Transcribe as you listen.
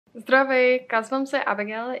Здравей, казвам се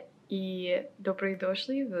Abigail и добре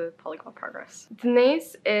дошли в Polyglot Progress.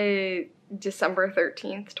 Днес е December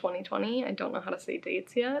 13th, 2020. I don't know how to say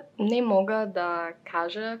dates yet. Не мога да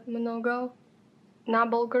кажа много на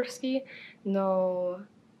български, но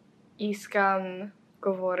искам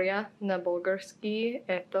говоря на български.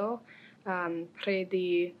 Ето,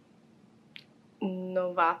 преди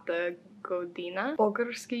новата година.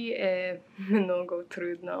 Български е много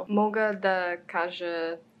трудно. Мога да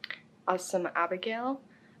кажа аз съм Abigail,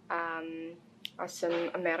 аз съм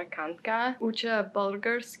американка. Уча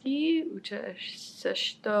български, уча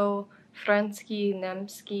също френски,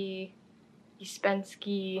 немски,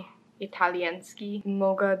 испански, италиански.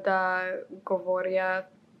 Мога да говоря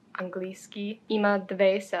английски. Има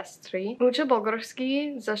две сестри. Уча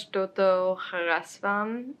български, защото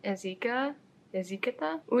харесвам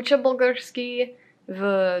езиката. Уча български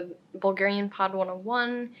в Bulgarian Pod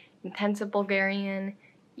 101, Intensive Bulgarian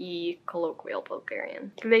и Colloquial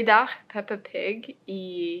Bulgarian. Гледах Peppa Pig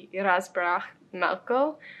и разбрах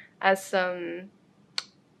малко. Аз съм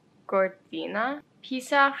гордина.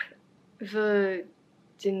 Писах в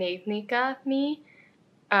дневника ми.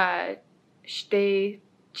 Ще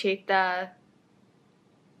чета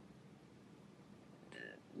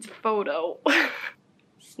фото.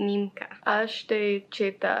 Снимка. Аз ще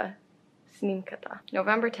чета снимката.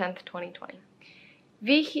 November 10th, 2020.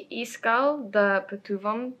 Бих искал да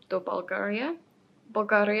пътувам до България.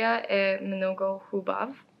 България е много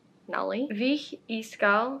хубав, нали? Бих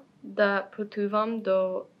искал да пътувам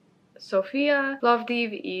до София,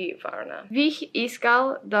 Пловдив и Варна. Бих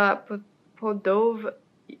искал да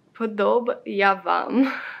подобявам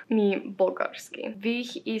ми български. Бих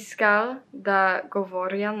искал да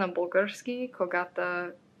говоря на български, когато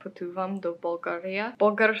пътувам до България.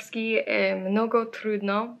 Български е много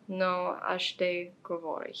трудно, но аз ще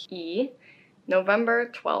говорих. И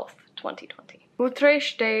November 12th, 2020. Утре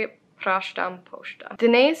ще пращам поща.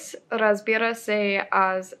 Днес, разбира се,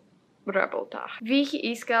 аз работах. Бих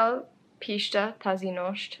искал пиша тази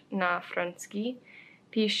нощ на френски.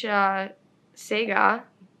 Пиша сега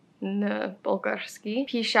на български.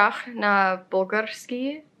 Пишах на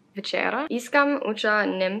български вечера. Искам уча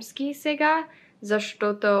немски сега,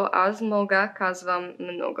 защото аз мога казвам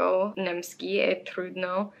много. Немски е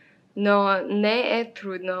трудно, но не е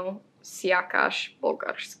трудно сякаш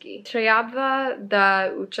български. Трябва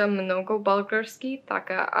да уча много български,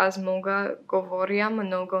 така аз мога говоря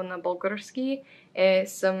много на български и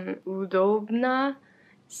съм удобна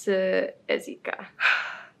с езика.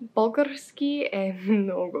 Български е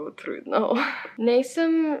много трудно. Не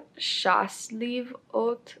съм щастлив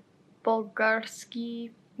от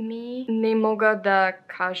български ми. Не мога да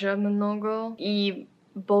кажа много. И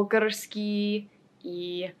български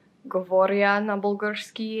и говоря на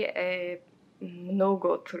български е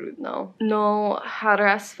много трудно. Но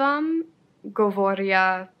харесвам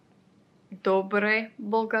говоря добре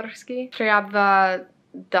български. Трябва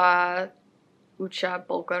да уча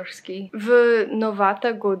български. В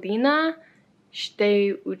новата година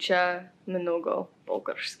ще уча много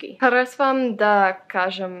български. Харесвам да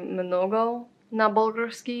кажам много на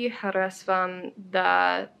български. Харесвам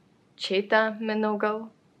да чета много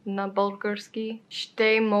на български.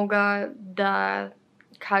 Ще мога да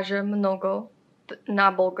кажа много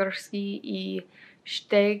на български и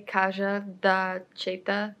ще кажа да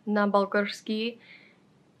чета на български.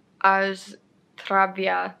 Аз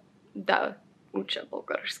трябва да уча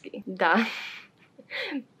български. Да.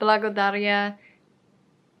 Благодаря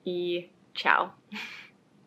и чао.